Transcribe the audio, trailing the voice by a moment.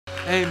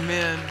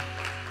Amen.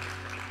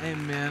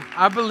 Amen.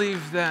 I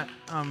believe that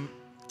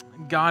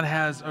God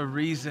has a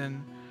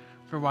reason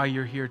for why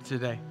you're here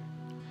today.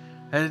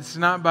 That it's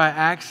not by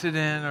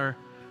accident or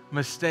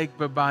mistake,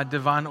 but by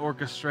divine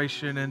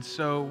orchestration. And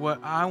so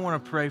what I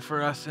want to pray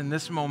for us in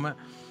this moment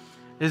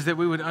is that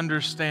we would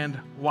understand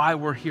why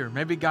we're here.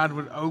 Maybe God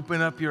would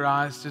open up your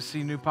eyes to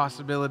see new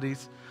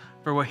possibilities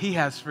for what He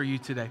has for you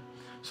today.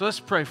 So let's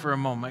pray for a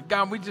moment.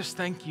 God, we just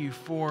thank you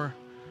for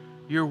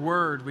your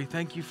word. We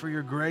thank you for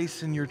your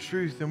grace and your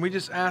truth. And we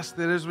just ask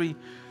that as we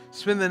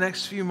spend the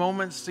next few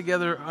moments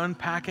together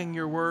unpacking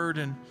your word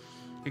and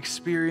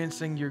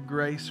experiencing your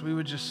grace, we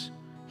would just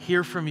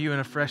hear from you in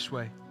a fresh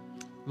way.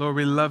 Lord,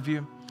 we love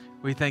you.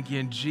 We thank you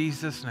in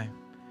Jesus' name.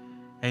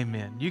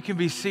 Amen. You can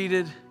be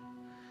seated.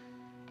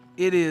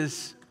 It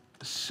is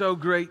so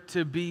great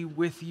to be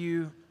with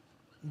you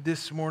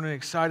this morning.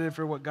 Excited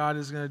for what God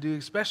is going to do.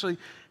 Especially,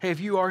 hey,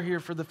 if you are here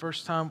for the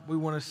first time, we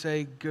want to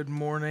say good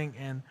morning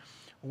and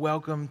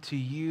welcome to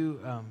you.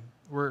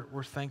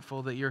 We're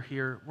thankful that you're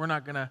here. We're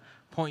not going to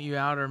point you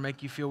out or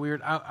make you feel weird.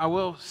 I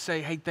will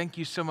say, hey, thank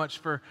you so much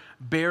for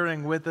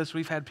bearing with us.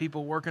 We've had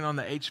people working on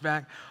the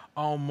HVAC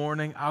all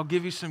morning. I'll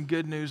give you some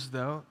good news,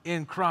 though.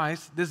 In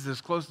Christ, this is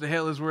as close to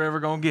hell as we're ever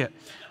going to get,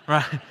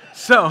 right?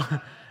 So,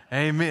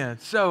 amen.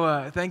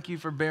 So thank you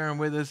for bearing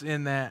with us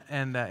in that,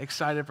 and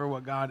excited for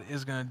what God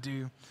is going to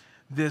do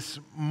this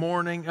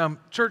morning.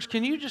 Church,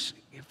 can you just,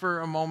 for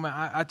a moment,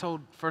 I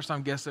told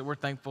first-time guests that we're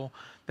thankful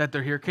that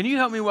they're here. Can you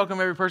help me welcome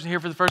every person here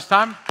for the first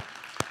time?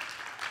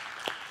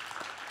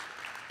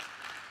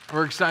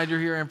 We're excited you're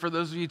here. And for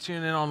those of you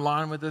tuning in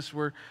online with us,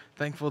 we're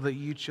thankful that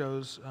you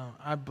chose.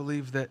 I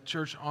believe that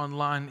church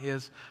online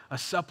is a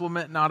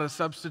supplement, not a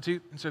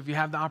substitute. And so if you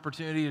have the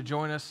opportunity to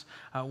join us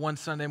one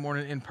Sunday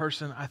morning in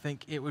person, I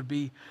think it would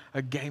be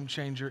a game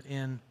changer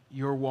in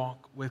your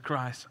walk with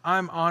Christ.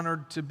 I'm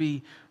honored to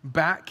be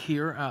back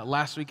here.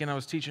 Last weekend I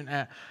was teaching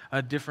at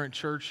a different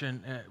church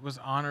and was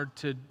honored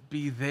to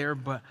be there.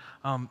 But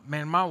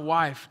man, my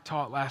wife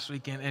taught last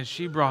weekend and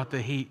she brought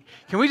the heat.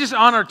 Can we just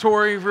honor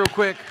Tori real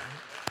quick?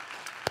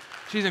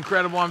 She's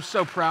incredible. I'm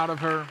so proud of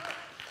her.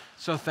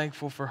 So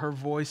thankful for her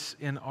voice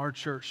in our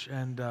church.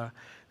 And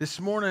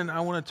this morning, I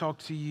want to talk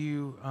to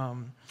you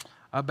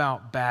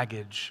about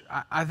baggage.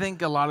 I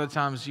think a lot of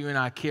times you and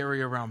I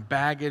carry around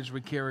baggage. We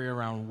carry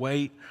around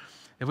weight.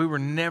 If we were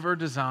never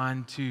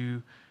designed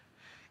to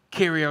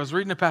carry, I was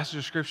reading a passage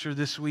of scripture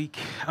this week.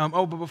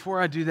 But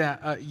before I do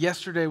that,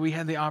 yesterday we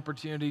had the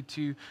opportunity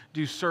to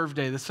do Serve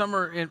Day. The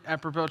summer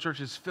at Propel Church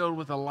is filled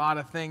with a lot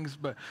of things,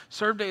 but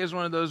Serve Day is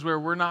one of those where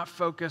we're not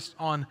focused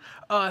on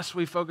us.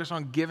 We focus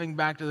on giving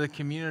back to the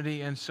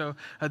community. And so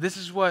this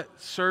is what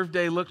Serve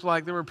Day looked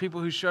like. There were people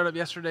who showed up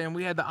yesterday, and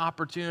we had the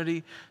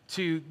opportunity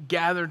to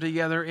gather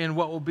together in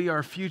what will be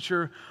our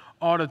future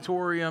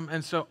auditorium.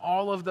 And so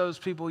all of those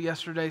people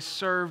yesterday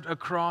served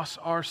across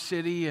our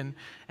city and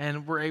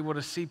were able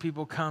to see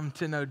people come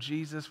to know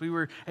Jesus. We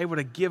were able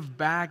to give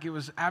back. It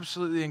was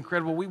absolutely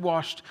incredible. We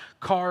washed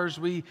cars.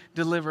 We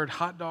delivered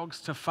hot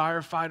dogs to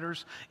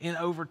firefighters in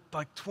over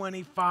like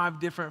 25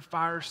 different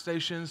fire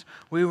stations.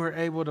 We were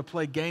able to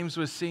play games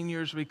with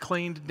seniors. We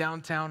cleaned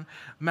downtown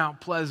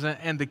Mount Pleasant,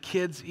 and the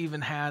kids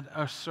even had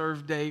a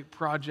Serve Day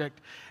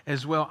project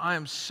as well. I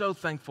am so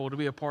thankful to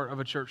be a part of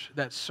a church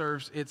that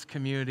serves its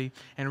community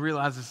and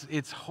realizes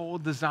its whole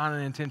design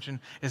and intention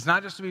is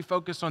not just to be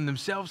focused on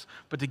themselves,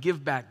 but to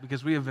give back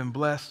because we have been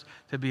blessed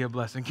to be a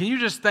blessing. Can you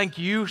just thank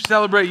you,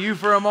 celebrate you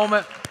for a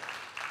moment?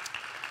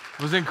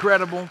 It was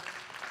incredible,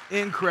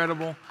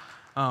 incredible.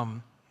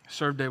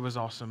 Serve Day was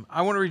awesome.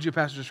 I want to read you a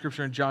passage of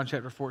scripture in John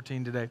chapter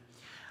 14 today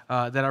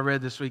that I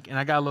read this week, and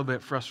I got a little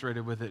bit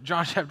frustrated with it.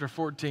 John chapter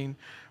 14,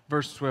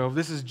 verse 12.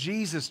 This is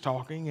Jesus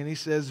talking, and he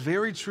says,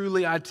 "Very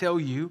truly I tell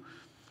you,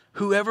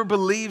 whoever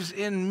believes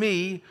in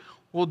me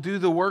will do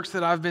the works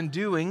that I've been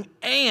doing,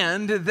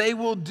 and they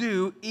will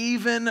do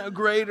even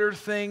greater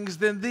things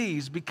than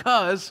these,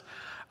 because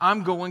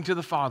I'm going to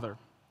the Father."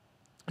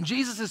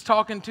 Jesus is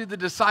talking to the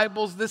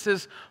disciples. This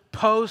is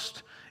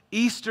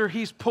post-Easter.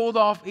 He's pulled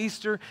off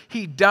Easter.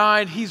 He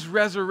died. He's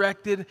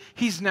resurrected.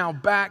 He's now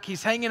back.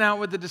 He's hanging out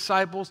with the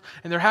disciples,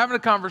 and they're having a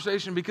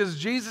conversation because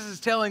Jesus is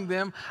telling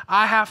them,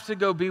 I have to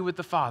go be with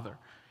the Father.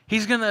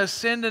 He's going to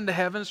ascend into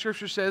heaven.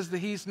 Scripture says that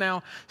he's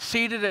now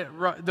seated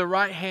at the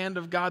right hand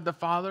of God the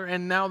Father,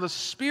 and now the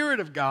Spirit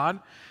of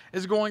God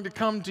is going to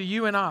come to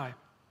you and I.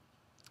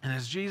 And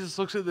as Jesus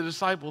looks at the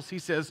disciples, he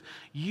says,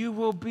 you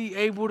will be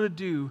able to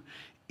do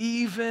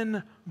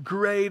even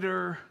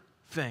greater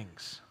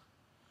things.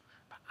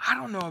 But I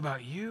don't know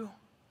about you,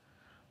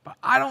 but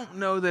I don't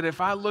know that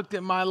if I looked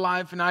at my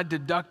life and I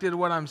deducted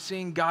what I'm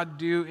seeing God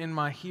do in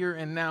my here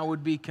and now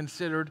would be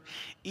considered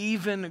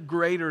even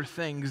greater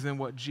things than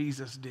what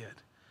Jesus did.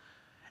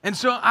 And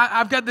so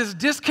I've got this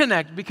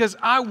disconnect because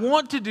I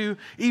want to do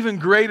even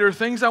greater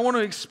things. I want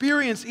to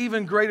experience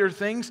even greater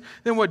things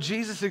than what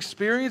Jesus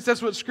experienced.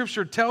 That's what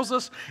Scripture tells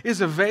us is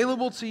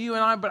available to you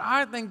and I. But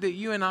I think that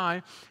you and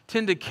I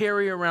tend to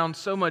carry around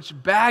so much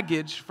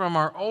baggage from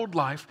our old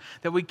life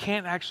that we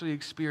can't actually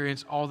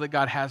experience all that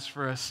God has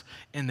for us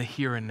in the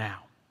here and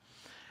now.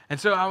 And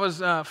so I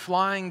was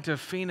flying to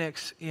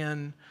Phoenix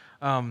in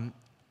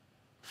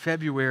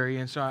February,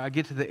 and so I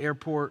get to the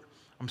airport.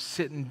 I'm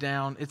sitting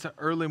down. It's an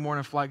early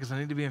morning flight because I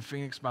need to be in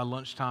Phoenix by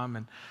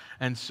lunchtime.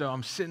 And so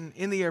I'm sitting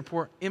in the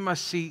airport in my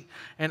seat,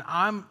 and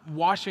I'm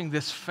watching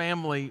this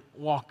family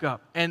walk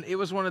up. And it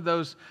was one of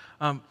those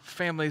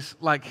families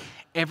like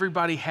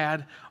everybody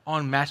had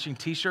on matching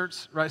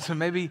T-shirts, right? So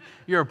maybe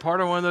you're a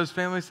part of one of those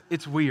families.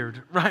 It's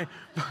weird, right?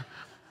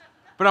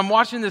 But I'm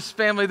watching this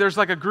family. There's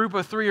like a group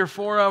of 3 or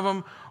 4 of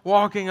them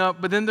walking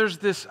up. But then there's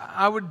this,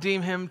 I would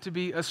deem him to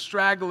be a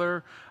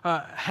straggler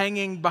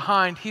hanging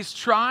behind. He's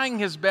trying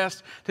his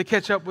best to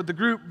catch up with the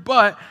group,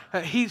 but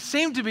he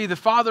seemed to be the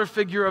father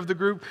figure of the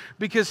group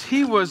because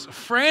he was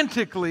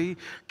frantically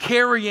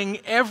carrying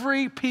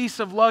every piece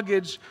of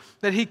luggage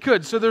that he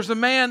could. So there's a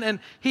man, and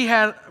he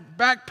had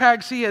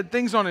backpacks, he had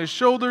things on his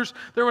shoulders.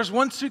 There was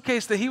one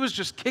suitcase that he was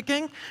just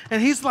kicking,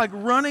 and he's like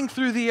running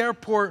through the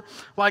airport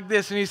like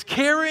this, and he's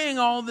carrying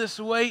all this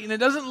weight, and it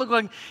doesn't look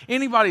like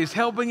anybody's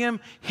helping him.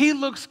 He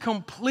looks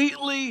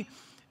completely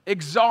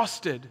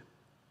exhausted.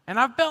 And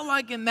I felt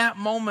like in that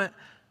moment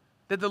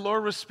that the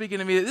Lord was speaking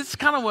to me. This is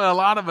kind of what a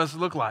lot of us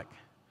look like.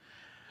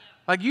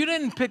 Like you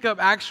didn't pick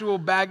up actual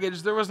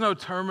baggage. There was no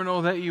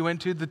terminal that you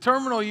went to. The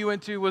terminal you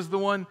went to was the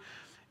one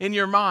in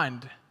your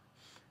mind.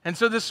 And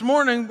so this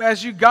morning,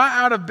 as you got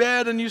out of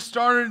bed and you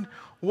started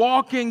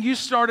walking, you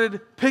started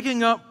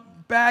picking up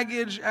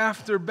baggage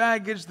after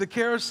baggage. The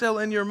carousel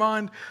in your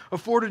mind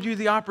afforded you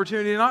the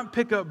opportunity to not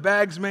pick up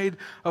bags made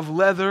of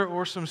leather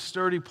or some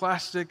sturdy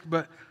plastic,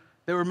 but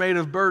they were made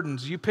of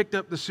burdens. You picked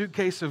up the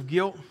suitcase of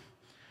guilt.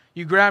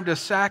 You grabbed a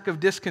sack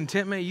of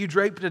discontentment. You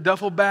draped a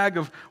duffel bag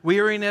of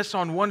weariness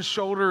on one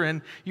shoulder,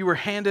 and you were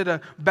handed a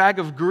bag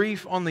of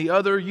grief on the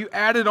other. You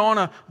added on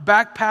a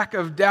backpack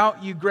of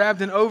doubt. You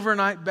grabbed an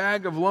overnight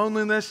bag of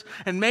loneliness,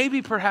 and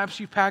maybe perhaps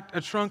you packed a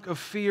trunk of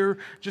fear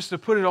just to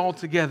put it all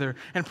together.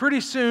 And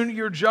pretty soon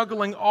you're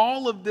juggling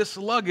all of this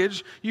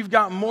luggage. You've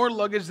got more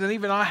luggage than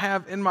even I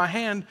have in my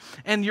hand,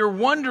 and you're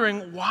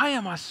wondering, why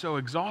am I so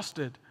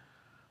exhausted?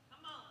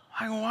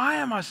 Like, why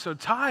am I so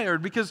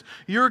tired? Because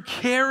you're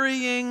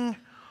carrying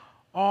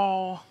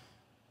all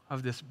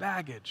of this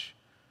baggage.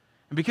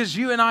 And because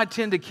you and I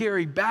tend to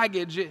carry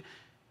baggage,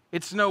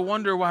 it's no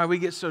wonder why we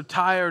get so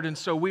tired and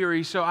so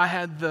weary. So I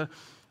had the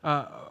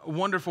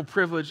wonderful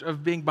privilege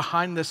of being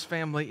behind this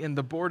family in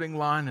the boarding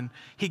line, and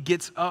he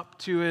gets up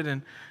to it,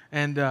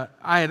 and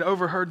I had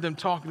overheard them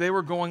talk. They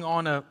were going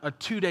on a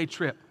 2-day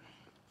trip.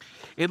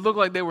 It looked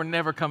like they were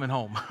never coming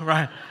home,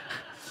 right?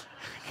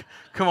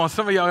 Come on,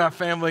 some of y'all got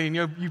family and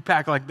you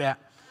pack like that.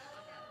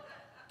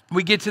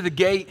 We get to the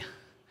gate,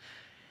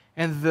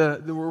 and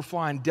we're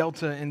flying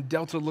Delta, and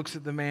Delta looks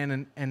at the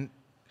man and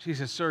she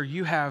says, "Sir,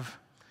 you have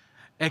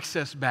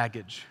excess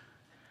baggage,"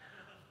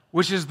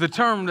 which is the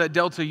term that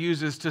Delta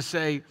uses to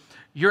say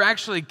you're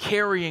actually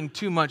carrying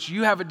too much.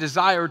 You have a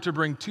desire to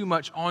bring too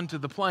much onto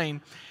the plane.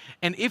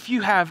 And if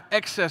you have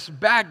excess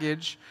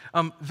baggage,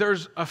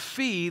 there's a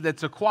fee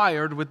that's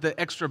acquired with the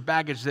extra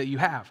baggage that you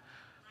have.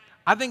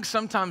 I think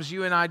sometimes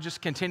you and I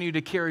just continue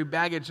to carry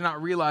baggage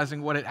not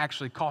realizing what it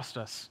actually cost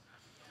us.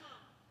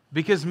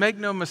 Because make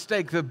no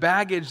mistake, the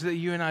baggage that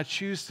you and I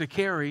choose to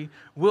carry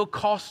will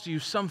cost you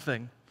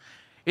something.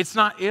 It's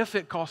not if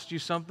it costs you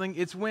something,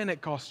 it's when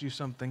it costs you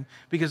something.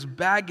 Because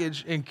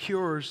baggage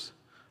incurs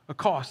a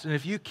cost. And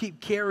if you keep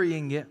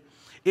carrying it,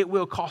 it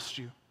will cost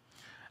you.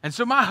 And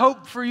so my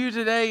hope for you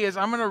today is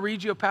I'm going to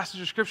read you a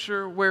passage of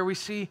Scripture where we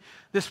see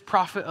this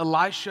prophet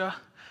Elisha.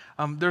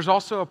 There's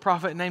also a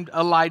prophet named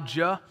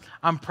Elijah.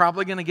 I'm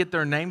probably going to get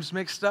their names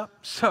mixed up,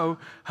 so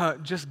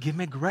just give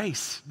me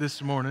grace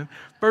this morning.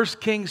 1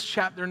 Kings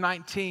chapter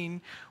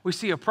 19, we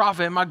see a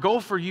prophet. And my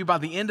goal for you by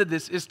the end of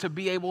this is to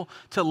be able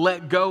to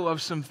let go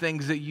of some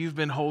things that you've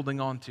been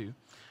holding on to.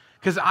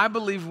 Because I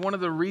believe one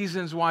of the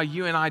reasons why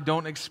you and I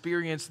don't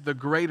experience the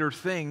greater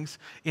things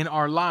in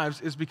our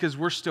lives is because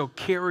we're still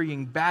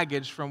carrying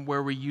baggage from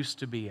where we used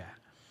to be at.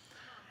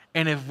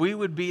 And if we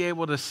would be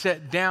able to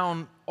set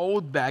down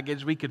old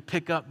baggage, we could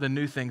pick up the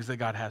new things that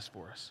God has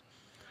for us.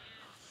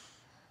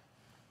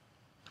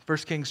 1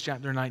 Kings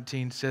chapter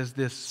 19 says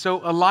this: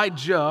 "So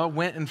Elijah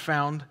went and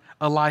found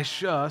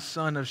Elisha,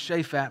 son of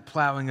Shaphat,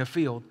 plowing a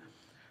field.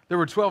 There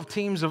were 12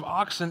 teams of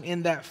oxen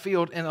in that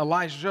field, and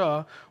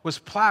Elijah was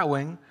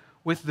plowing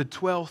with the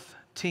 12th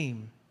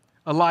team.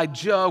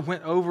 Elijah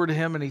went over to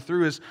him, and he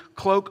threw his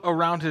cloak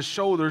around his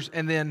shoulders,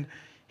 and then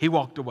he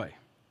walked away."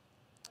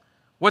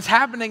 What's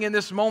happening in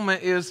this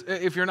moment is,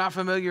 if you're not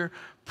familiar,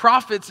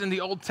 prophets in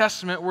the Old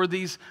Testament were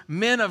these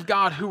men of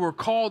God who were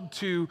called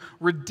to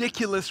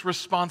ridiculous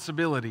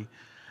responsibility.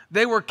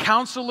 They were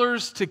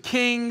counselors to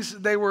kings.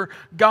 They were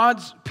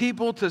God's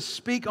people to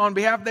speak on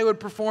behalf. They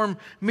would perform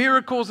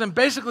miracles, and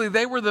basically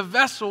they were the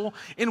vessel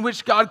in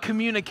which God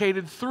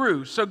communicated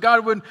through. So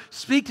God would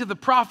speak to the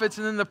prophets,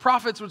 and then the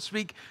prophets would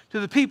speak to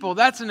the people.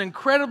 That's an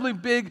incredibly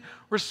big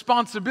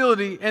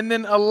responsibility. And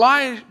then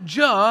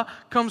Elijah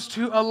comes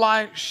to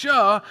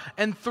Elisha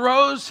and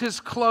throws his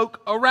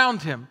cloak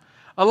around him.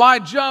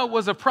 Elijah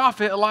was a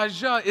prophet.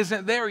 Elijah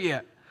isn't there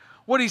yet.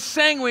 What he's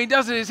saying when he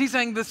does it is he's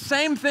saying the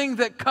same thing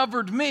that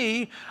covered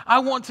me, I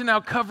want to now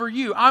cover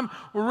you. I'm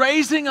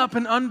raising up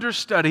an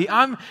understudy.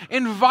 I'm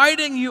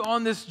inviting you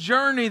on this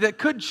journey that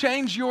could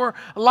change your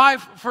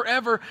life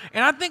forever.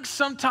 And I think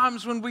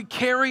sometimes when we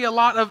carry a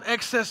lot of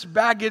excess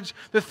baggage,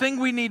 the thing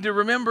we need to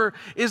remember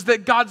is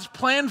that God's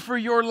plan for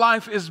your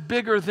life is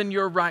bigger than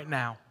your right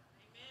now.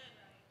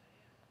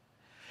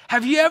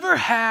 Have you ever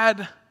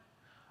had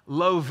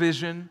low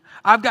vision?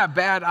 I've got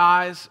bad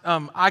eyes.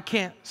 I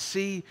can't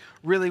see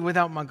really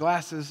without my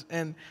glasses.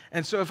 And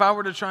so if I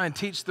were to try and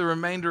teach the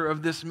remainder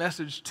of this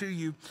message to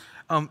you,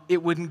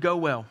 it wouldn't go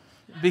well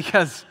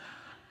because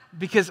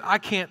I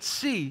can't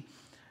see.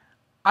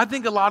 I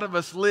think a lot of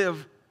us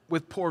live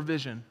with poor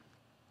vision.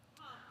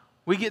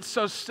 We get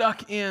so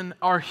stuck in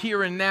our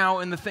here and now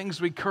and the things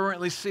we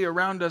currently see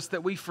around us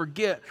that we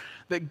forget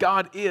that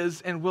God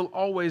is and will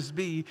always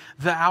be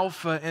the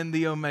Alpha and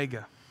the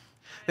Omega.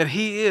 That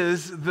He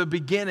is the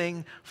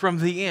beginning from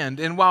the end.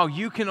 And while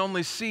you can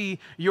only see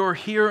your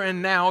here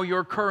and now,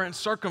 your current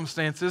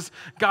circumstances,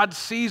 God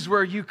sees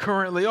where you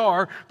currently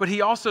are, but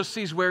He also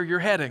sees where you're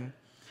heading.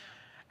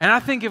 And I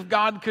think if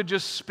God could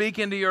just speak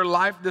into your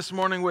life this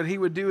morning, what He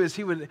would do is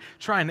He would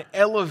try and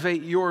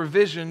elevate your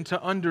vision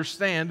to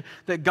understand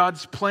that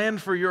God's plan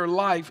for your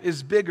life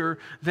is bigger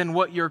than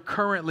what you're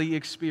currently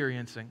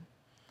experiencing.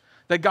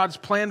 That God's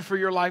plan for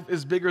your life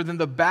is bigger than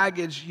the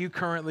baggage you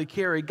currently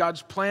carry.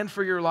 God's plan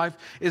for your life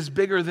is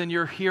bigger than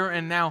your here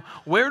and now.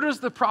 Where does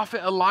the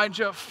prophet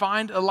Elijah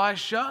find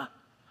Elisha?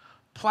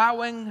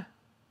 Plowing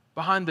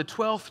behind the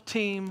 12th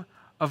team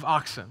of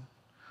oxen.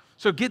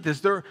 So get this,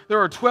 there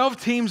are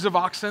 12 teams of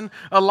oxen.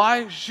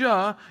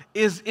 Elijah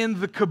is in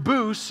the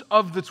caboose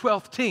of the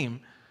 12th team.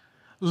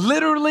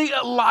 Literally,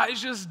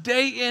 Elijah's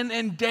day in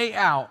and day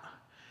out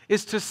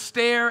is to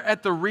stare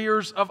at the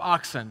rears of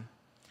oxen.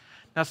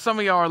 Now, some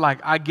of y'all are like,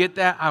 I get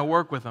that, I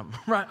work with them,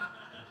 right?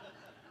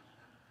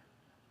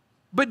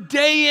 But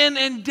day in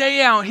and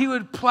day out, he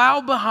would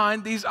plow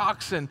behind these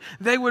oxen.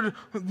 They would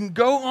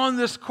go on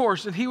this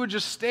course, and he would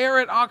just stare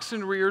at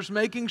oxen rears,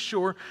 making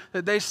sure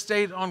that they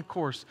stayed on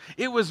course.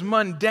 It was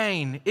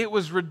mundane. It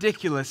was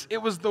ridiculous.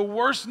 It was the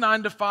worst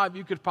 9 to 5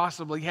 you could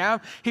possibly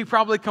have. He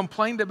probably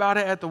complained about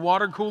it at the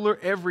water cooler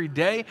every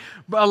day.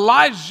 But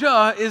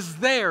Elijah is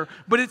there,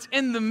 but it's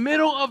in the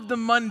middle of the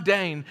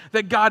mundane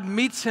that God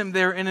meets him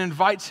there and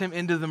invites him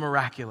into the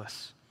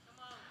miraculous.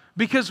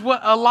 Because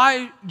what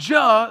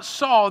Elijah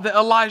saw that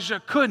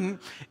Elijah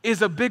couldn't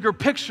is a bigger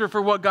picture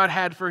for what God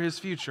had for his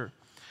future.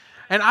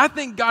 And I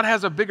think God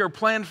has a bigger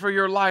plan for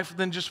your life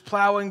than just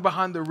plowing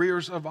behind the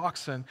rears of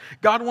oxen.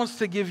 God wants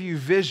to give you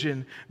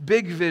vision,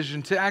 big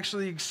vision, to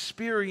actually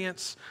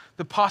experience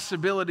the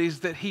possibilities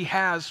that He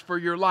has for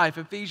your life.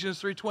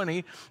 Ephesians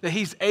 3:20, that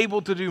He's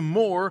able to do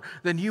more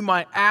than you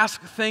might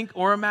ask, think,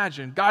 or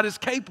imagine. God is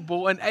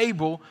capable and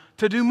able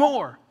to do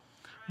more.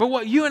 But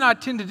what you and I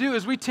tend to do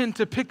is we tend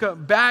to pick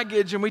up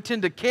baggage and we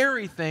tend to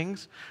carry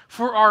things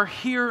for our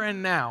here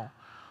and now.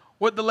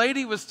 What the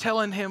lady was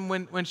telling him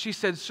when she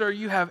said, "Sir,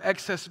 you have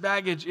excess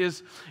baggage,"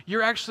 is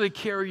you're actually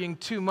carrying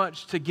too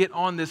much to get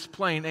on this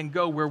plane and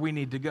go where we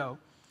need to go.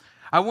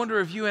 I wonder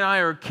if you and I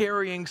are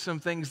carrying some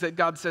things that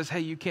God says,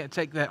 hey, you can't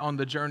take that on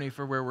the journey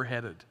for where we're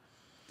headed.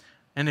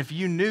 And if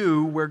you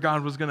knew where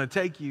God was going to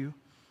take you,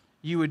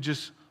 you would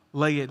just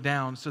lay it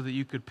down so that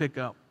you could pick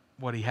up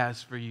what He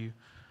has for you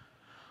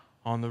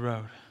on the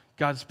road.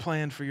 God's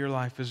plan for your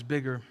life is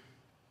bigger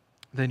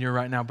than you're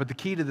right now. But the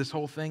key to this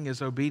whole thing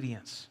is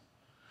obedience.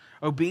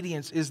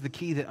 Obedience is the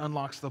key that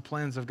unlocks the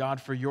plans of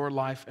God for your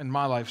life and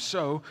my life.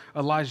 So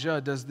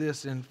Elijah does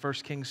this in 1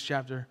 Kings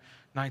chapter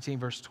 19,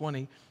 verse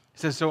 20. It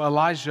says, so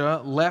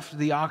Elijah left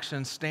the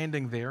oxen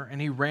standing there, and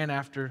he ran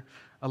after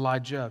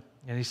Elijah.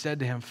 And he said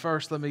to him,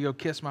 first, let me go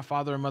kiss my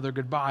father and mother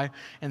goodbye,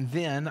 and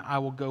then I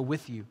will go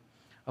with you.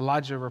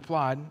 Elijah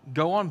replied,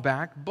 go on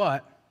back,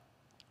 but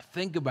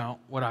think about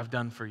what I've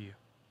done for you.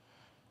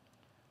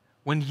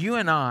 When you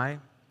and I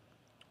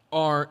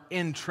are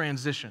in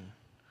transition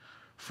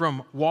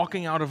from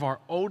walking out of our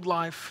old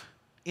life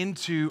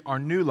into our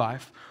new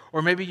life,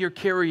 or maybe you're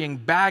carrying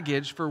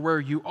baggage for where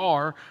you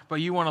are, but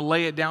you want to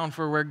lay it down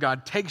for where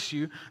God takes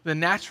you, the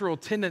natural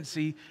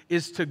tendency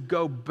is to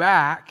go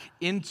back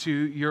into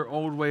your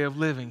old way of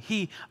living.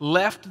 He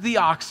left the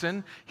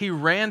oxen, he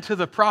ran to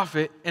the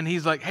prophet, and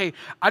he's like, hey,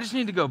 I just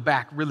need to go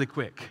back really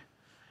quick.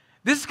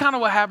 This is kind of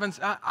what happens.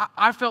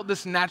 I felt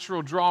this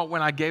natural draw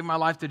when I gave my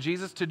life to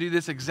Jesus to do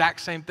this exact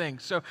same thing.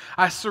 So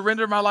I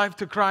surrendered my life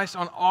to Christ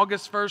on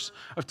August 1st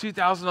of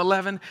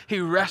 2011. He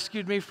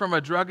rescued me from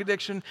a drug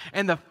addiction.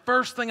 And the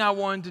first thing I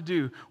wanted to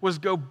do was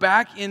go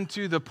back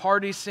into the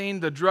party scene,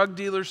 the drug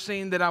dealer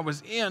scene that I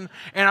was in.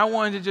 And I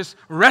wanted to just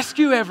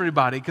rescue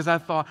everybody because I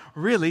thought,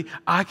 really,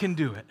 I can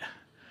do it.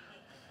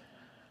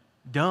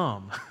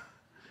 Dumb.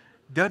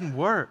 Doesn't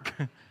work.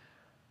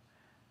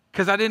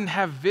 Because I didn't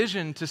have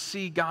vision to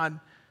see God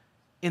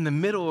in the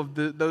middle of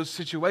those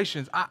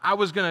situations. I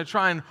was going to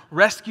try and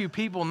rescue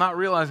people, not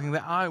realizing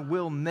that I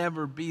will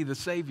never be the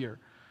Savior.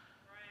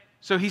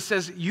 So he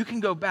says, you can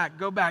go back,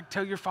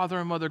 tell your father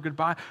and mother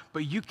goodbye,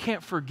 but you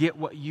can't forget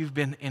what you've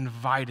been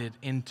invited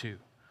into.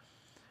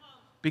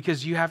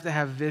 Because you have to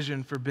have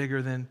vision for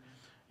bigger than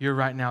you're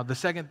right now. The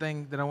second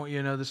thing that I want you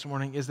to know this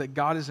morning is that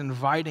God is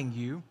inviting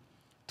you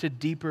to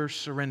deeper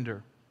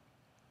surrender.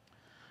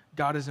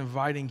 God is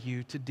inviting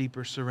you to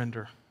deeper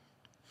surrender.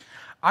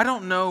 I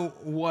don't know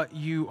what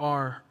you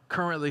are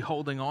currently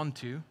holding on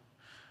to.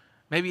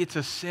 Maybe it's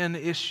a sin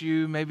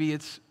issue. Maybe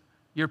it's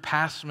your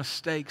past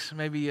mistakes.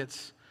 Maybe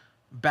it's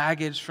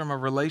baggage from a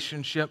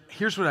relationship.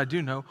 Here's what I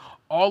do know.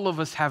 All of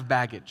us have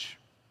baggage.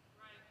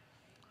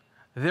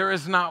 There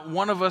is not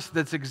one of us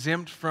that's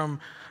exempt from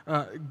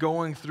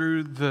going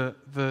through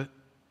the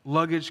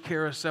luggage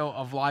carousel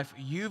of life.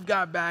 You've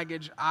got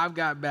baggage. I've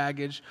got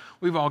baggage.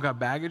 We've all got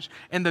baggage.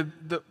 And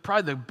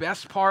probably the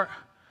best part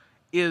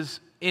is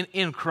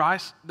in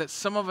Christ that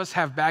some of us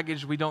have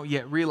baggage we don't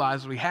yet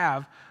realize we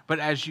have, but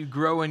as you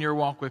grow in your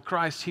walk with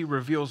Christ, He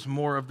reveals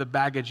more of the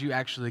baggage you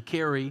actually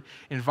carry,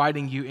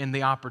 inviting you in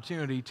the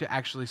opportunity to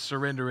actually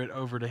surrender it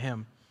over to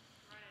Him.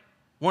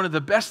 One of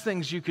the best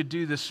things you could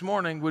do this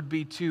morning would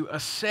be to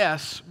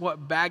assess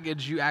what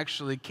baggage you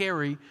actually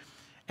carry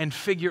and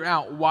figure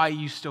out why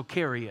you still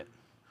carry it.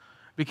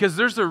 Because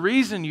there's a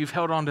reason you've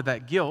held on to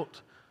that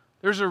guilt.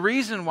 There's a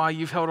reason why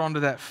you've held on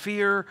to that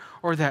fear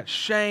or that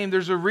shame.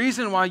 There's a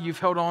reason why you've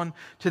held on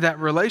to that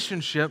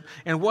relationship.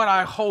 And what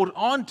I hold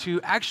on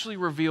to actually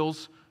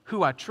reveals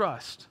who I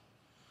trust.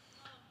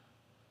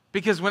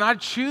 Because when I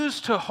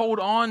choose to hold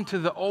on to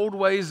the old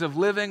ways of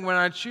living, when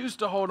I choose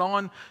to hold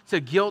on to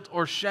guilt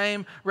or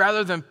shame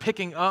rather than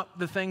picking up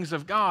the things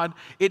of God,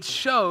 it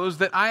shows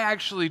that I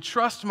actually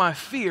trust my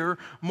fear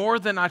more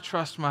than I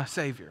trust my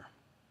Savior.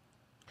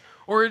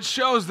 Or it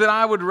shows that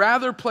I would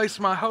rather place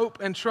my hope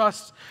and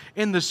trust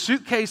in the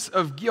suitcase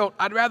of guilt.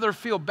 I'd rather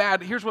feel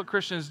bad. Here's what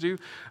Christians do.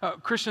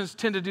 Christians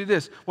tend to do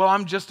this. Well,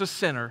 I'm just a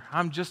sinner.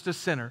 I'm just a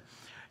sinner.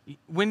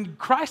 When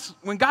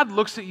God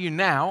looks at you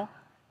now,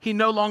 He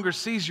no longer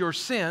sees your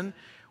sin.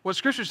 What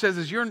Scripture says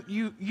is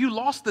you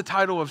lost the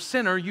title of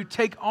sinner. You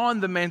take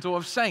on the mantle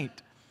of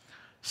saint.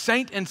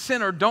 Saint and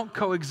sinner don't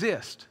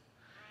coexist.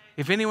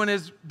 If anyone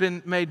has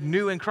been made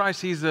new in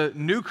Christ, he's a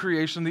new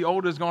creation. The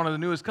old is gone and the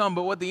new has come.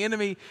 But what the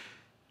enemy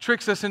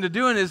tricks us into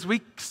doing is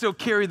we still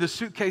carry the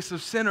suitcase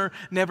of sinner,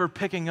 never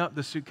picking up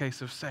the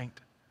suitcase of saint.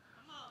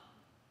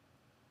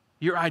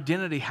 Your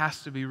identity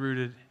has to be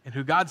rooted in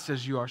who God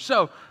says you are.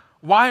 So,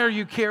 why are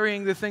you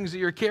carrying the things that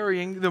you're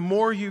carrying? The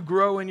more you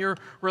grow in your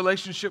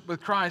relationship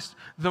with Christ,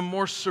 the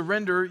more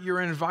surrender you're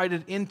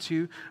invited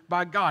into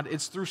by God.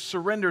 It's through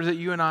surrender that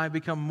you and I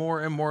become more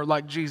and more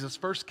like Jesus.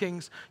 1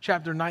 Kings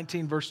chapter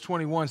 19, verse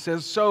 21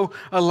 says, "So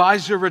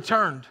Elijah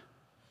returned.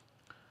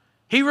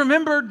 He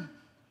remembered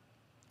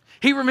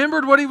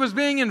what he was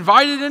being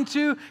invited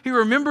into. He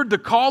remembered the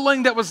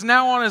calling that was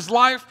now on his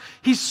life.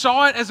 He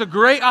saw it as a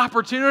great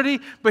opportunity,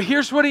 but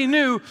here's what he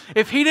knew.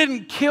 If he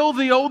didn't kill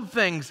the old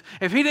things,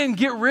 if he didn't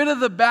get rid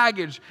of the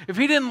baggage, if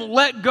he didn't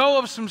let go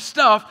of some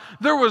stuff,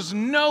 there was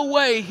no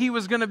way he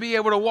was going to be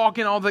able to walk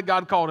in all that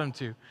God called him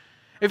to.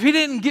 If he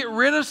didn't get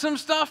rid of some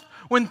stuff,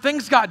 when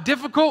things got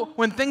difficult,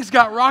 when things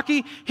got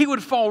rocky, he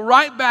would fall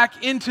right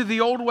back into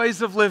the old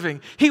ways of living.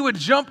 He would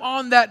jump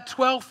on that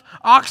 12th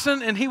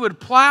oxen and he would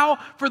plow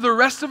for the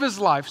rest of his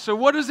life. So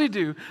what does he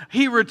do?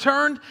 He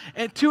returned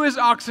to his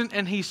oxen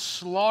and he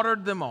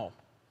slaughtered them all.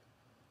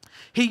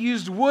 He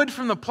used wood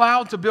from the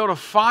plow to build a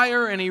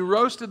fire and he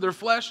roasted their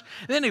flesh.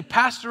 Then he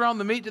passed around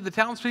the meat to the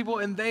townspeople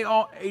and they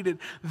all ate it.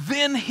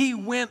 Then he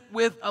went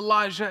with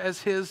Elijah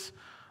as his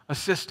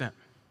assistant.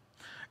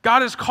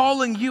 God is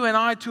calling you and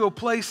I to a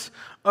place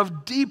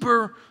of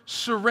deeper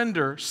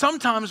surrender.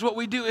 Sometimes what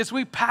we do is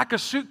we pack a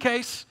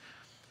suitcase.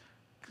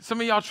 Some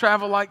of y'all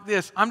travel like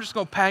this. I'm just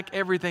going to pack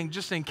everything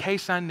just in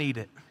case I need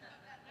it.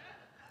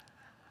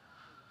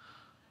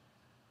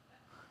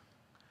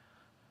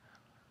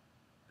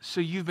 So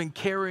you've been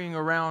carrying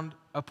around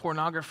a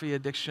pornography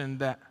addiction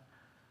that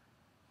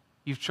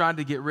you've tried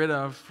to get rid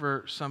of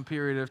for some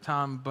period of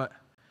time, but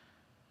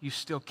you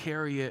still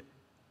carry it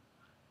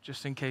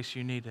just in case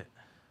you need it.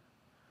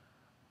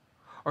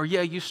 Or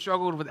yeah, you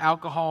struggled with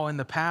alcohol in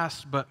the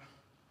past, but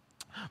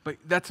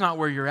that's not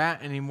where you're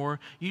at anymore.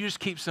 You just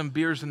keep some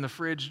beers in the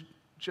fridge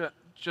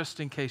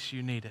just in case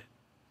you need it.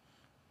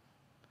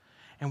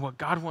 And what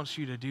God wants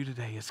you to do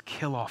today is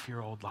kill off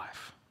your old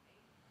life.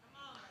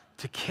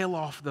 To kill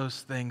off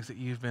those things that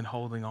you've been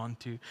holding on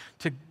to.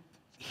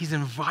 He's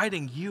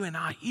inviting you and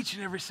I, each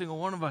and every single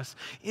one of us,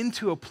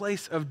 into a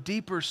place of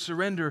deeper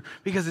surrender,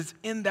 because it's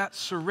in that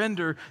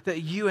surrender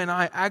that you and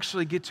I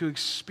actually get to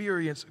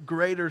experience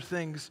greater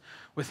things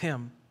with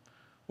Him.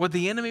 What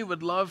the enemy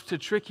would love to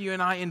trick you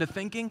and I into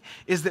thinking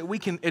is that we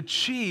can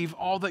achieve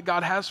all that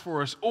God has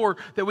for us, or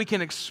that we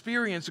can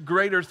experience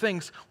greater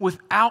things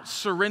without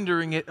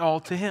surrendering it all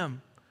to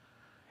Him.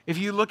 If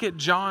you look at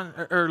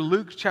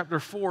Luke chapter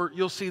 4,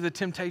 you'll see the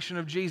temptation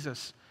of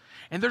Jesus.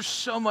 And there's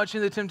so much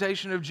in the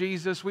temptation of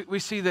Jesus. We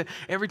see that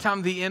every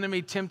time the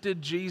enemy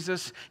tempted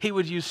Jesus, he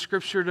would use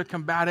Scripture to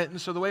combat it. And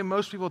so the way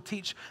most people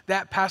teach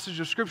that passage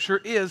of Scripture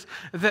is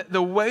that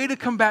the way to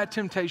combat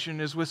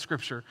temptation is with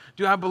Scripture.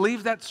 Do I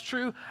believe that's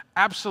true?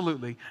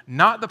 Absolutely.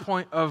 Not the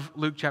point of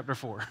Luke chapter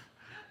 4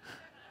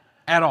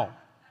 at all.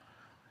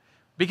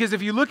 Because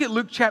if you look at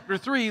Luke chapter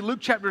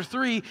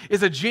 3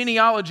 is a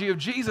genealogy of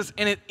Jesus,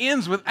 and it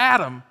ends with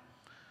Adam.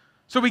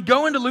 So we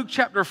go into Luke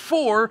chapter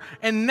 4,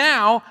 and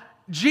now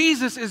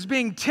Jesus is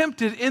being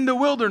tempted in the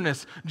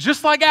wilderness,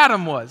 just like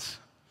Adam was.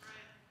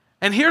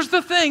 And here's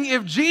the thing,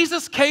 if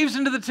Jesus caves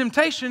into the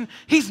temptation,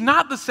 he's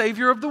not the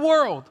Savior of the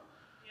world.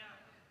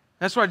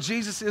 That's why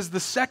Jesus is the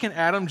second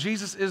Adam.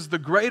 Jesus is the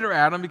greater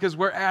Adam, because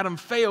where Adam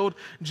failed,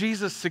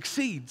 Jesus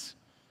succeeds.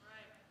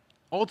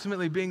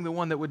 Ultimately being the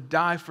one that would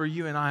die for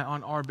you and I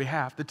on our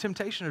behalf. The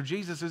temptation of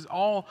Jesus is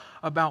all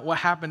about what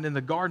happened in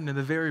the garden in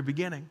the very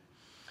beginning.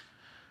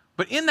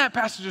 But in that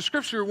passage of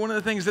Scripture, one of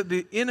the things that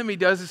the enemy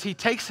does is he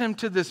takes him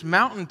to this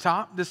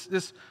mountaintop,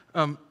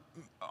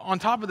 on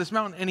top of this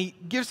mountain, and he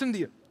gives him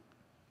the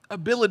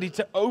ability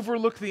to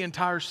overlook the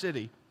entire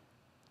city.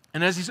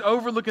 And as he's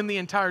overlooking the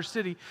entire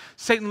city,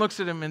 Satan looks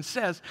at him and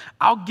says,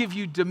 I'll give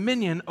you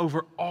dominion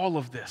over all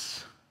of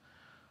this.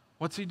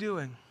 What's he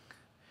doing?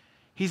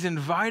 He's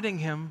inviting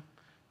him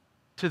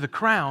to the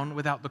crown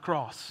without the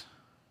cross.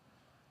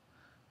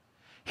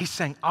 He's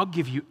saying, I'll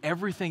give you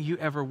everything you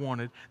ever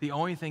wanted. The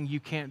only thing you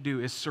can't do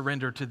is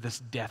surrender to this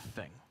death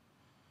thing.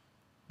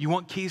 You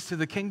want keys to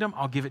the kingdom?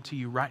 I'll give it to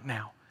you right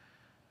now.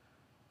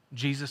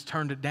 Jesus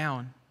turned it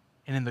down.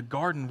 And in the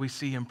garden, we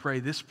see him pray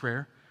this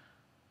prayer.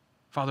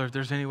 Father, if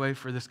there's any way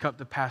for this cup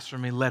to pass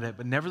from me, let it.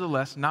 But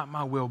nevertheless, not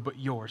my will, but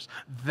yours.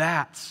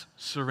 That's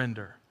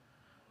surrender.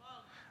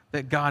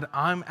 That God,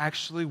 I'm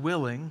actually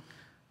willing.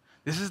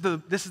 This is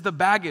the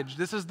baggage.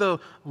 This is the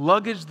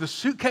luggage, the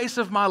suitcase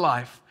of my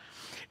life.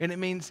 And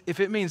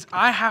if it means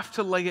I have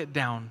to lay it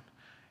down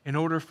in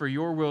order for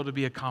your will to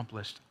be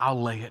accomplished,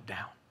 I'll lay it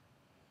down.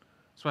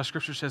 That's why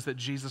Scripture says that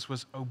Jesus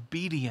was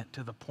obedient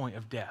to the point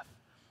of death.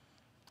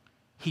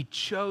 He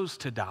chose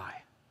to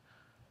die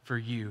for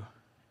you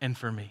and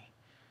for me.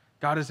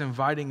 God is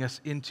inviting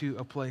us into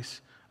a place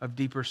of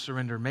deeper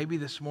surrender. Maybe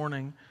this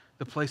morning,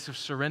 the place of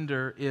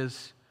surrender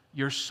is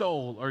your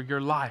soul or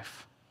your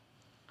life.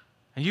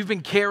 And you've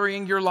been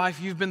carrying your life.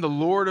 You've been the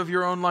Lord of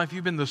your own life.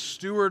 You've been the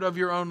steward of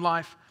your own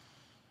life.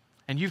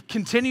 And you've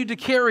continued to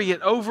carry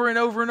it over and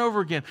over and over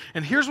again.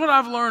 And here's what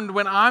I've learned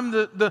when I'm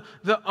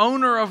the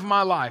owner of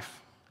my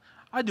life.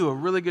 I do a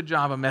really good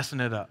job of messing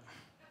it up.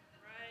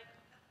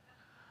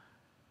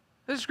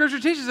 The Scripture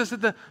teaches us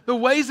that the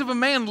ways of a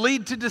man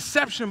lead to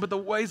deception, but the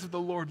ways of the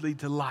Lord lead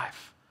to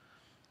life.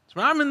 So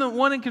when I'm the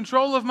one in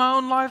control of my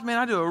own life, man,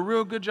 I do a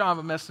real good job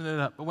of messing it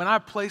up. But when I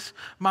place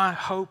my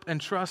hope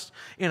and trust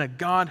in a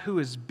God who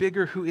is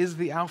bigger, who is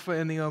the Alpha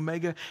and the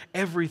Omega,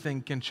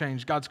 everything can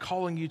change. God's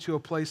calling you to a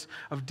place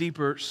of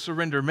deeper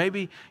surrender.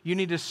 Maybe you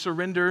need to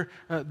surrender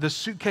the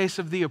suitcase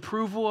of the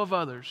approval of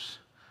others.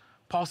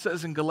 Paul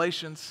says in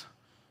Galatians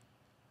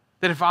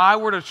that if I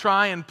were to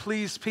try and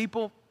please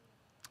people,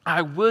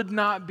 I would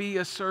not be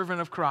a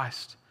servant of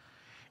Christ.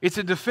 It's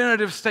a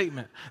definitive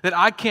statement that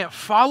I can't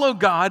follow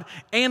God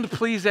and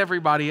please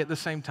everybody at the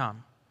same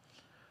time.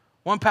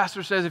 One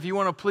pastor says if you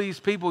want to please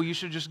people, you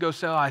should just go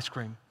sell ice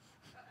cream.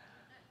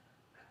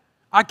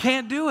 I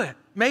can't do it.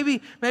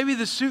 Maybe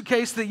the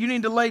suitcase that you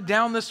need to lay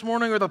down this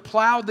morning or the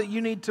plow that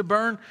you need to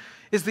burn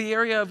is the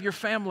area of your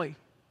family.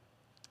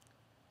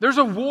 There's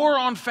a war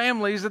on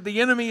families that the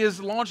enemy is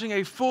launching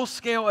a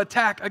full-scale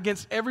attack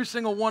against every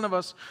single one of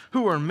us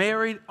who are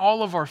married,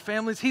 all of our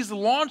families. He's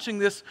launching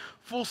this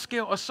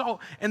full-scale assault.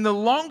 And the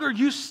longer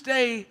you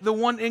stay the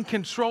one in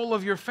control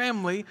of your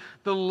family,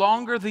 the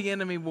longer the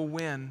enemy will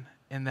win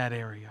in that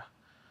area.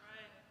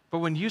 But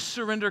when you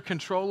surrender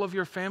control of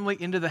your family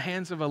into the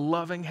hands of a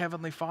loving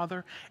Heavenly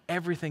Father,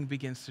 everything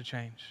begins to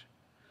change.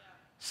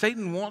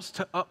 Satan wants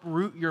to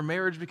uproot your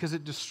marriage because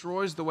it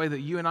destroys the way that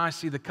you and I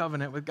see the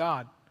covenant with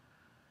God.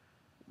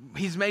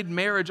 He's made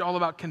marriage all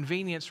about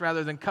convenience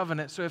rather than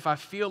covenant. So if I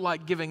feel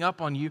like giving up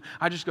on you,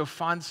 I just go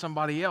find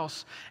somebody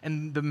else.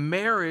 And the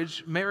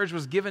marriage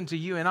was given to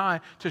you and I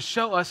to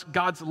show us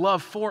God's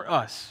love for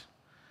us.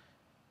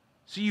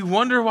 So you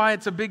wonder why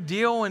it's a big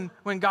deal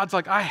when God's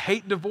like, I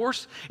hate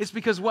divorce? It's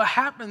because what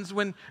happens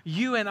when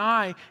you and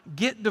I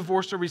get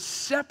divorced or we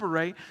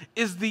separate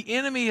is the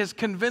enemy has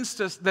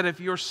convinced us that if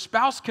your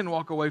spouse can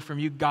walk away from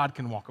you, God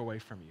can walk away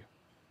from you.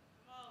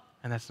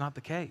 And that's not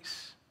the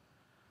case.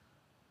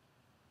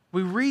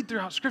 We read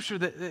throughout Scripture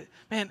that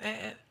man,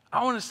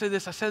 I want to say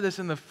this. I said this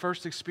in the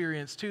first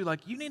experience too.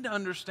 Like, you need to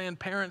understand,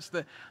 parents,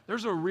 that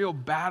there's a real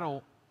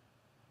battle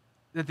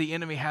that the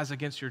enemy has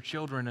against your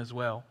children as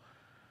well.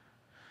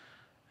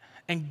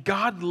 And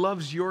God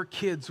loves your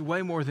kids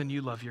way more than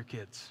you love your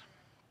kids.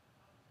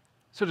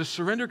 So to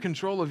surrender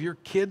control of your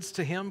kids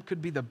to Him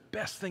could be the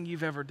best thing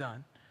you've ever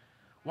done.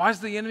 Why does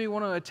the enemy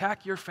want to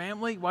attack your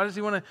family? Why does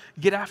he want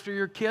to get after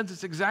your kids?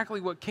 It's exactly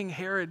what King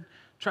Herod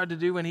tried to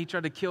do when he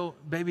tried to kill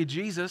baby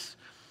Jesus,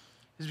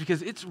 is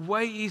because it's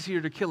way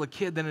easier to kill a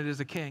kid than it is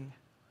a king.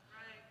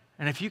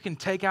 And if you can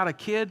take out a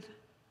kid,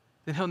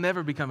 then he'll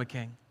never become a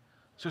king.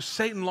 So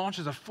Satan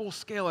launches a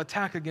full-scale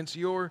attack against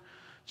your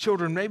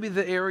children. Maybe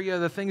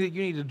the thing that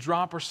you need to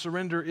drop or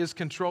surrender is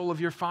control of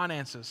your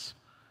finances.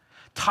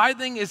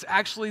 Tithing is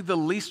actually the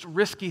least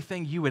risky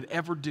thing you would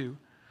ever do.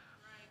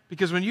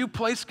 Because when you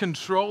place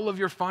control of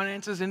your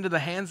finances into the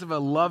hands of a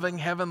loving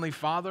Heavenly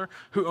Father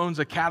who owns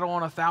a cattle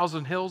on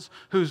 1,000 hills,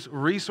 whose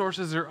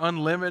resources are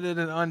unlimited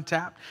and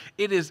untapped,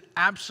 it is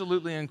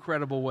absolutely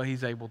incredible what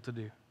He's able to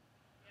do.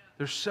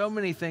 There's so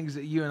many things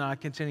that you and I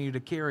continue to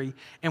carry,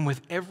 and with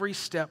every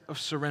step of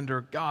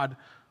surrender, God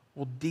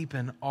will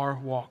deepen our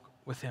walk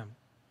with Him.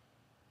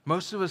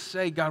 Most of us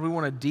say, God, we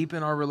want to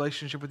deepen our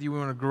relationship with you. We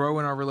want to grow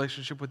in our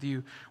relationship with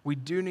you. We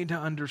do need to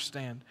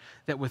understand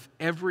that with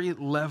every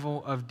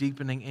level of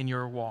deepening in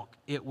your walk,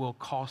 it will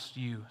cost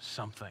you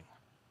something.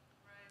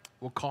 It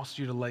will cost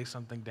you to lay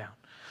something down.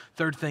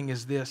 Third thing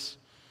is this,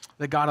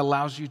 that God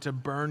allows you to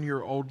burn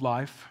your old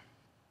life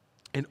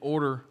in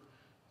order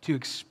to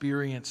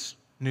experience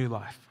new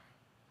life.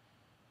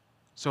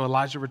 So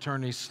Elijah returned,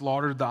 and he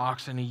slaughtered the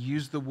oxen. He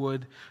used the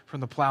wood from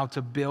the plow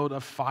to build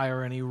a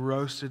fire, and he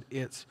roasted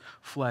its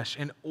flesh.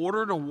 In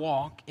order to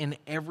walk in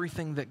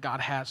everything that God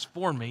has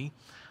for me,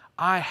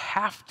 I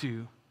have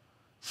to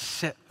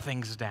set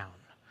things down.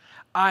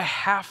 I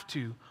have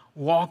to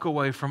walk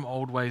away from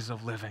old ways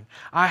of living.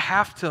 I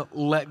have to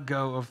let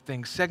go of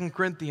things. 2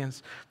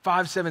 Corinthians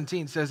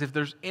 5:17 says, if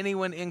there's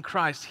anyone in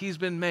Christ, he's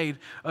been made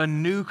a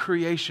new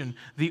creation.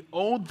 The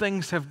old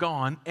things have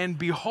gone, and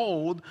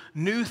behold,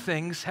 new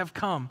things have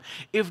come.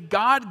 If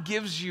God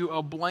gives you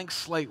a blank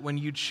slate when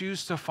you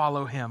choose to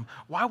follow Him,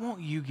 why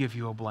won't you give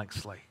you a blank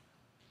slate?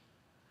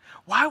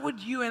 Why would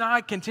you and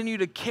I continue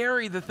to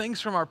carry the things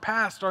from our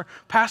past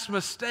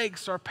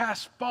mistakes, our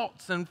past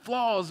faults and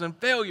flaws and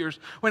failures,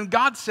 when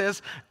God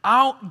says,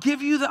 I'll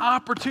give you the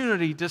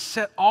opportunity to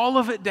set all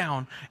of it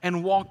down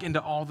and walk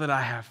into all that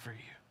I have for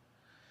you?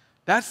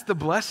 That's the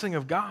blessing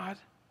of God.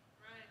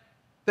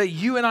 That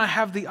you and I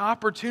have the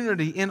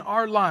opportunity in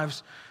our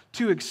lives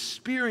to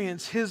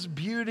experience His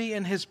beauty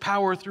and His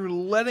power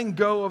through letting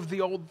go of the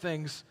old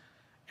things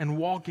and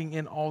walking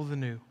in all the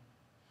new.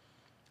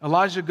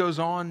 Elijah goes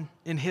on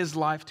in his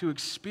life to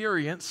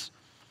experience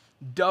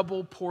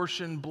double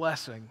portion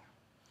blessing.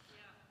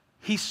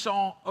 He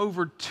saw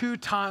over 2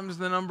 times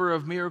the number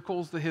of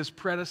miracles that his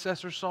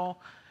predecessor saw,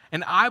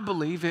 and I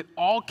believe it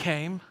all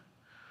came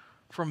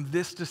from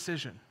this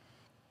decision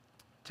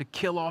to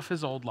kill off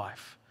his old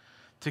life,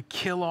 to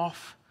kill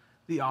off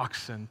the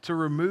oxen, to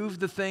remove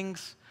the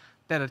things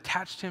that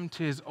attached him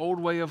to his old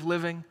way of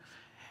living,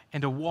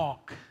 and to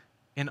walk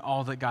in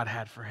all that God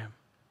had for him.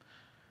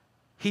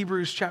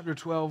 Hebrews chapter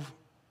 12,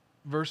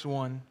 verse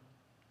 1.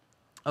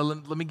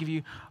 Let me give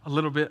you a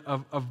little bit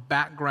of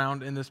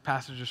background in this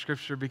passage of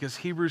Scripture, because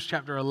Hebrews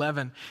chapter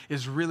 11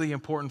 is really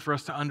important for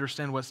us to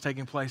understand what's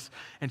taking place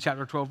in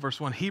chapter 12, verse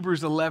 1.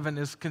 Hebrews 11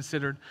 is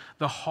considered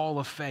the hall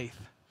of faith.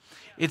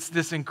 It's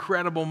this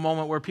incredible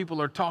moment where people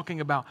are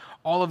talking about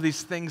all of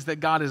these things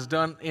that God has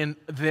done in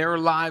their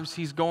lives.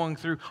 He's going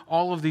through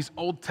all of these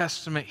Old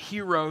Testament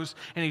heroes,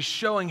 and He's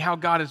showing how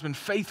God has been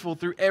faithful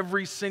through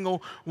every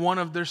single one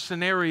of their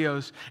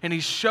scenarios. And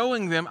He's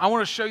showing them, I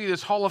want to show you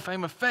this hall of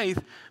fame of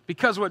faith,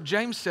 because what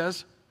James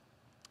says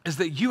is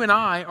that you and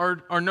I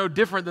are no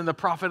different than the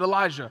prophet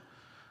Elijah.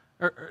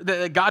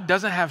 That God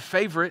doesn't have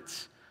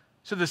favorites.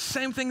 So the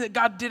same thing that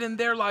God did in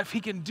their life, He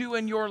can do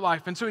in your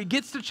life. And so he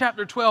gets to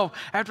chapter 12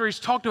 after he's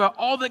talked about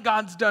all that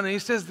God's done, and he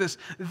says this,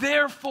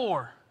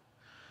 therefore,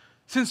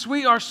 since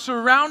we are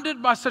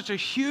surrounded by such a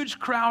huge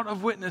crowd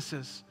of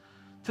witnesses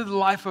to the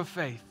life of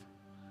faith.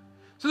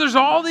 So there's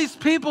all these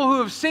people who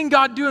have seen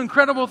God do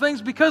incredible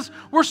things. Because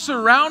we're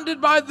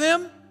surrounded by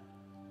them,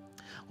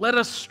 let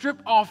us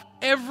strip off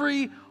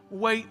every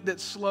weight that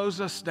slows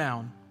us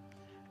down,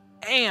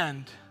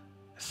 and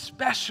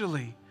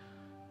especially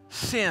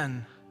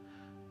sin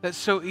that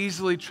so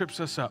easily trips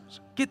us up. So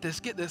get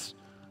this.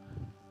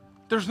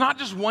 There's not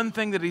just one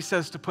thing that he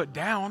says to put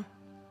down.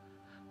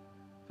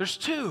 There's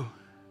 2.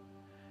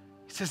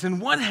 He says, in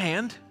one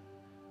hand,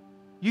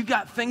 you've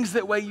got things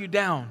that weigh you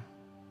down.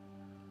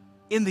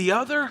 In the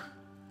other,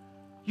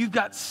 you've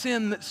got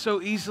sin that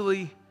so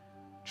easily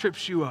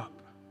trips you up.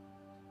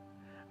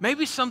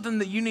 Maybe something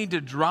that you need to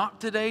drop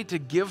today, to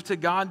give to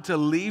God, to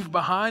leave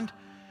behind,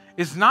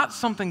 is not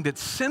something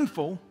that's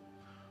sinful,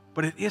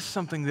 but it is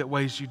something that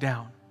weighs you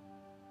down.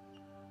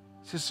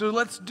 So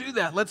let's do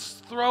that. Let's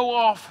throw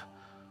off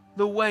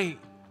the weight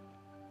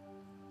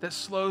that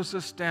slows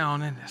us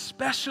down, and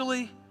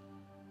especially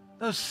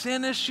those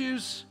sin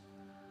issues.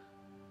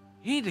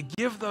 You need to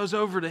give those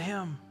over to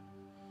Him,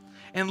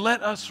 and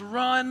let us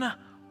run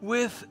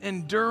with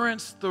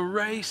endurance the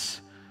race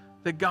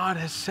that God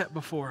has set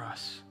before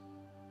us.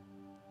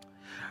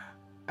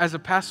 As a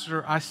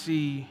pastor, I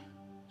see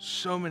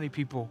so many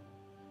people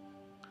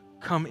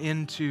come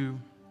into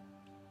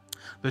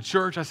the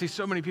church. I see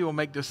so many people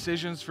make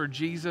decisions for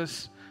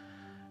Jesus,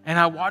 And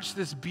I watched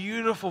this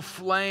beautiful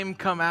flame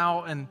come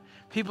out, and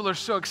people are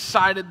so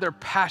excited. They're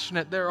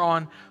passionate. They're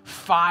on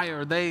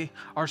fire. They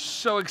are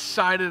so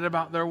excited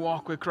about their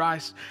walk with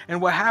Christ. And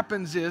what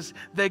happens is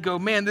they go,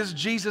 man, this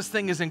Jesus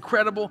thing is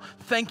incredible.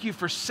 Thank you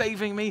for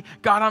saving me.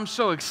 God, I'm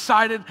so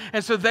excited.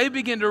 And so they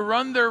begin to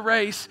run their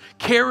race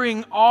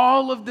carrying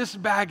all of this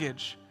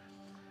baggage.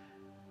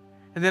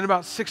 And then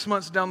about 6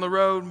 months down the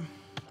road,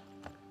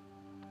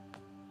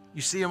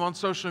 you see them on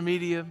social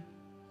media.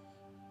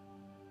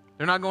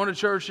 They're not going to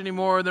church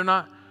anymore. They're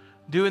not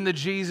doing the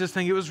Jesus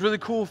thing. It was really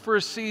cool for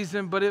a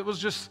season, but it was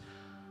just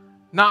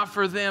not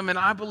for them. And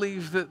I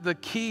believe that the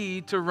key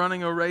to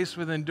running a race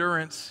with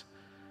endurance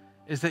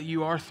is that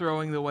you are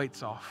throwing the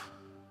weights off.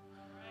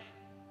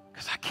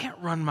 Because I can't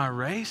run my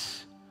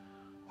race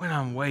when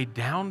I'm weighed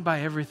down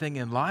by everything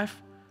in life.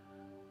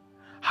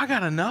 I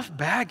got enough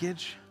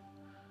baggage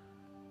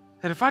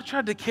that if I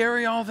tried to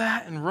carry all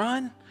that and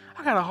run,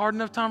 I got a hard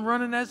enough time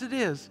running as it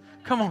is.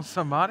 Come on,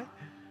 somebody.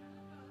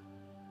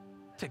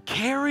 To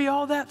carry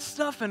all that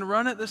stuff and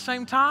run at the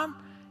same time,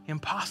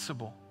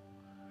 impossible.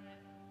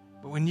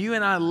 But when you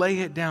and I lay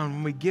it down,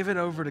 when we give it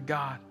over to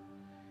God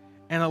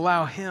and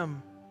allow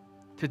Him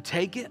to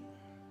take it,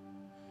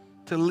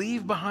 to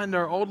leave behind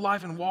our old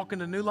life and walk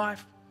into new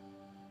life,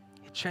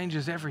 it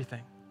changes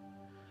everything.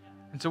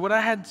 And so what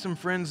I had some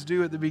friends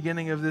do at the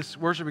beginning of this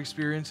worship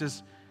experience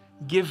is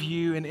give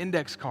you an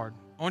index card.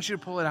 I want you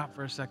to pull it out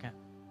for a second.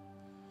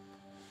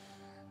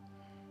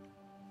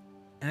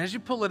 And as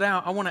you pull it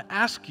out, I want to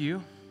ask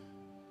you,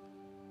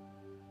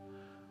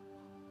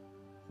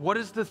 what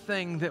is the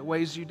thing that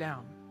weighs you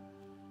down?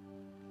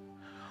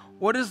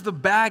 What is the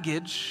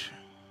baggage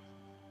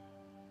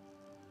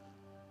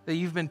that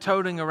you've been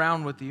toting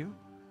around with you?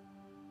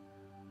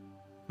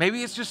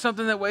 Maybe it's just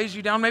something that weighs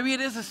you down. Maybe it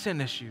is a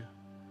sin issue.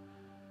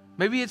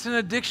 Maybe it's an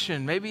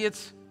addiction. Maybe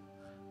it's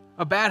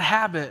a bad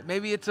habit.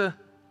 Maybe it's a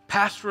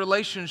past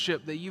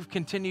relationship that you've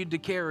continued to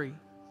carry.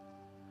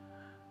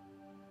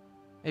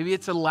 Maybe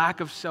it's a lack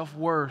of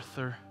self-worth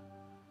or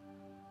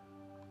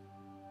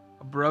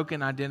a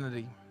broken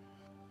identity.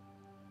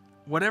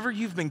 Whatever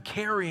you've been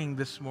carrying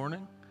this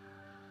morning,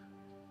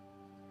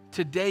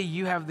 today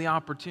you have the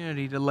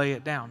opportunity to lay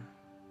it down.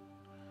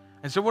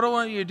 And so what I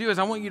want you to do is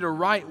I want you to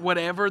write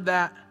whatever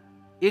that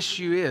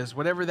issue is,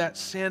 whatever that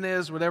sin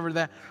is, whatever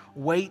that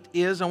weight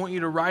is. I want you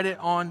to write it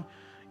on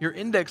your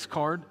index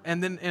card.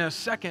 And then in a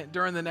second,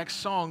 during the next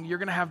song, you're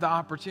going to have the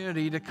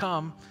opportunity to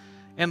come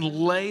and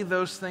lay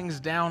those things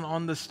down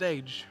on the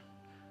stage.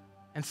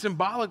 And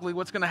symbolically,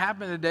 what's going to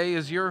happen today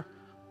is you're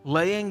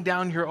laying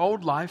down your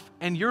old life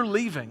and you're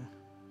leaving.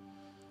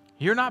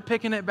 You're not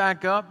picking it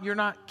back up. You're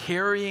not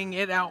carrying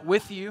it out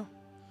with you.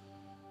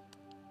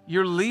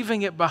 You're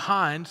leaving it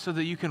behind so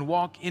that you can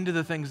walk into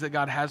the things that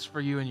God has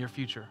for you in your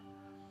future.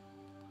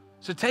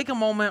 So take a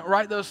moment,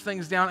 write those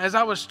things down. As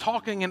I was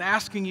talking and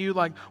asking you,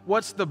 like,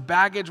 what's the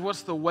baggage,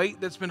 what's the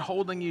weight that's been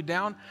holding you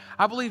down?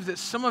 I believe that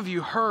some of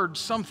you heard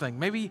something.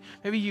 Maybe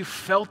you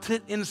felt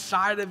it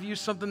inside of you,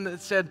 something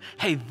that said,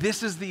 hey,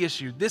 this is the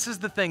issue. This is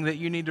the thing that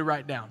you need to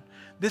write down.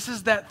 This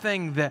is that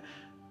thing that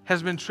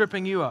has been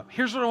tripping you up.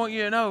 Here's what I want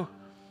you to know.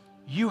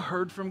 You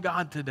heard from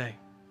God today.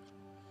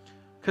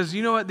 Because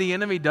you know what the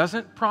enemy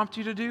doesn't prompt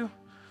you to do?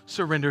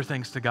 Surrender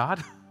things to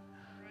God.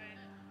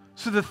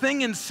 So the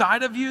thing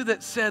inside of you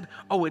that said,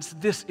 oh, it's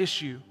this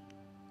issue,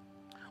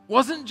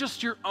 wasn't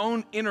just your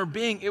own inner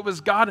being. It was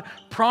God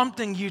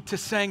prompting you to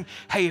saying,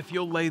 hey, if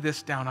you'll lay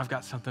this down, I've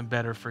got something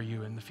better for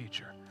you in the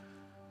future.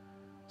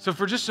 So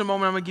for just a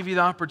moment, I'm going to give you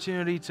the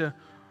opportunity to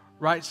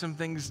write some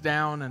things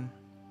down, and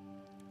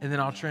then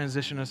I'll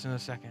transition us in a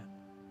second.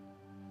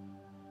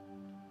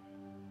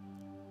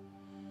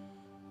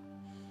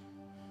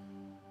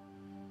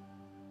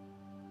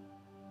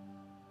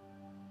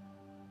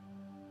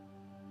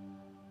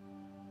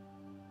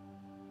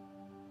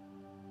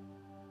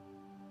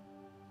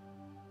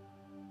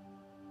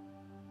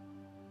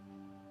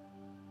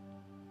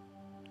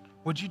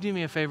 Would you do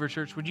me a favor,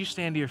 church? Would you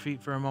stand to your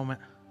feet for a moment?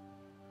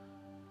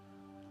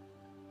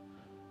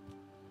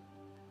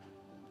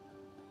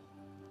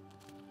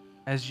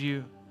 As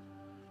you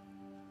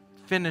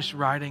finish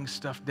writing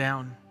stuff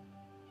down,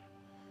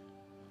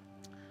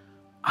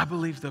 I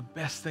believe the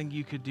best thing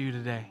you could do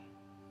today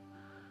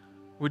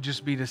would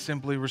just be to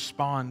simply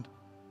respond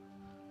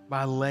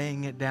by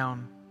laying it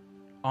down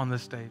on the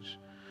stage.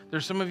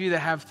 There's some of you that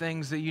have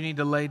things that you need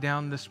to lay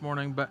down this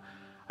morning, but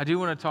I do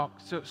want to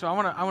talk. So I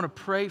want to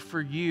pray for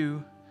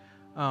you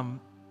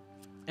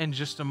in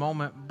just a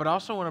moment, but I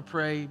also want to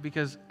pray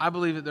because I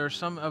believe that there are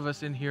some of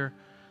us in here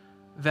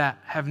that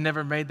have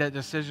never made that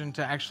decision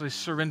to actually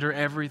surrender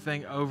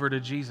everything over to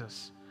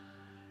Jesus.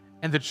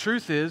 And the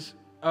truth is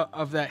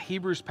of that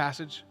Hebrews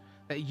passage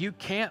that you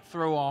can't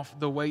throw off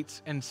the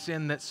weights and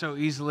sin that so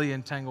easily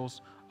entangles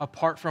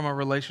apart from a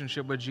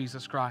relationship with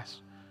Jesus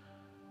Christ.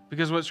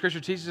 Because what Scripture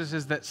teaches us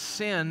is that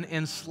sin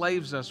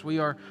enslaves us. We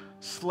are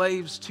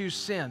slaves to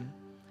sin.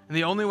 And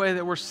the only way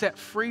that we're set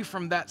free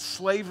from that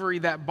slavery,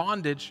 that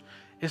bondage,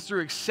 is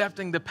through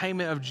accepting the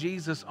payment of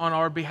Jesus on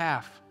our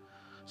behalf.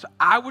 So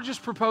I would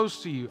just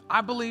propose to you,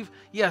 I believe,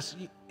 yes,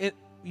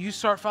 you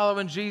start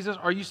following Jesus,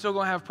 are you still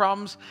going to have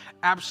problems?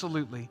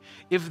 Absolutely.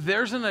 If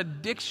there's an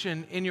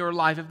addiction in your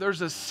life, if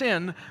there's a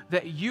sin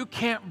that you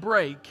can't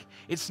break,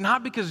 it's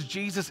not because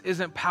Jesus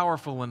isn't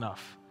powerful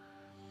enough.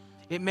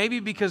 It may be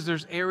because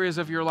there's areas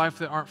of your life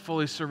that aren't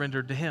fully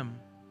surrendered to Him.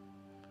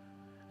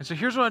 And so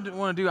here's what I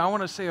want to do. I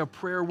want to say a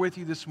prayer with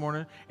you this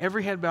morning.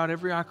 Every head bowed,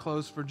 every eye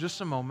closed for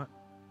just a moment.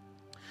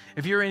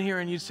 If you're in here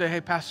and you say,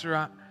 hey,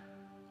 Pastor,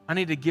 I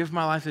need to give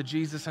my life to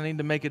Jesus. I need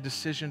to make a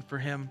decision for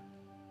Him.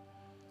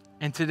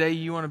 And today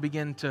you want to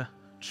begin to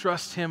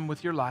trust Him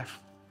with your life.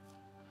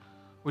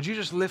 Would you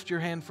just lift your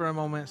hand for a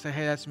moment and say,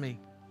 hey, that's me.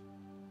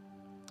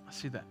 I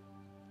see that.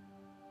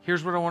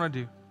 Here's what I want to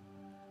do.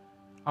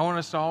 I want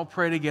us to all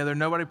pray together.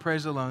 Nobody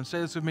prays alone.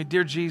 Say this with me.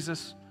 Dear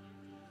Jesus,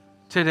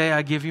 today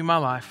I give you my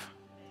life.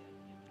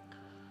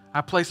 I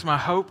place my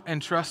hope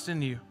and trust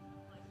in you.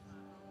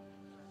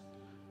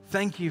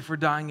 Thank you for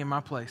dying in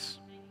my place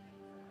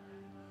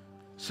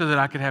so that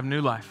I could have new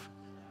life.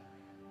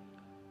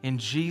 In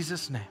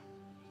Jesus' name,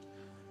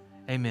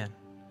 amen.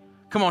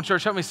 Come on,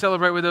 church, help me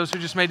celebrate with those who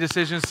just made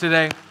decisions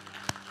today.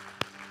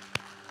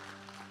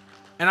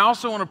 And I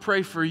also want to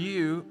pray for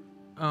you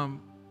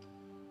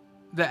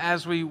that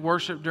as we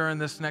worship during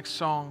this next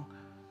song,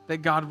 that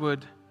God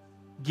would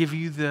give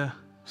you the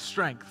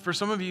strength. For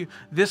some of you,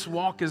 this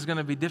walk is going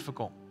to be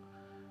difficult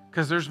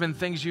because there's been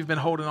things you've been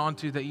holding on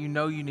to that you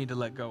know you need to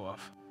let go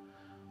of.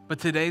 But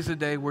today's a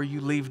day where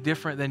you leave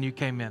different than you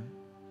came in.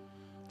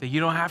 That you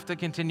don't have to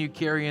continue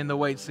carrying the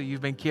weights that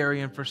you've been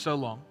carrying for so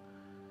long.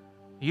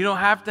 You don't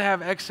have to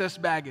have excess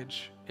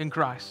baggage in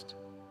Christ.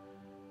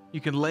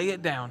 You can lay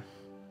it down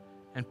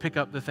and pick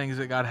up the things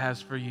that God has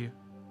for you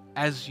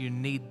as you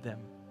need them.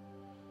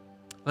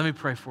 Let me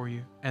pray for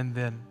you, and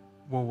then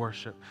we'll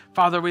worship.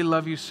 Father, we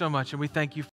love you so much, and we thank you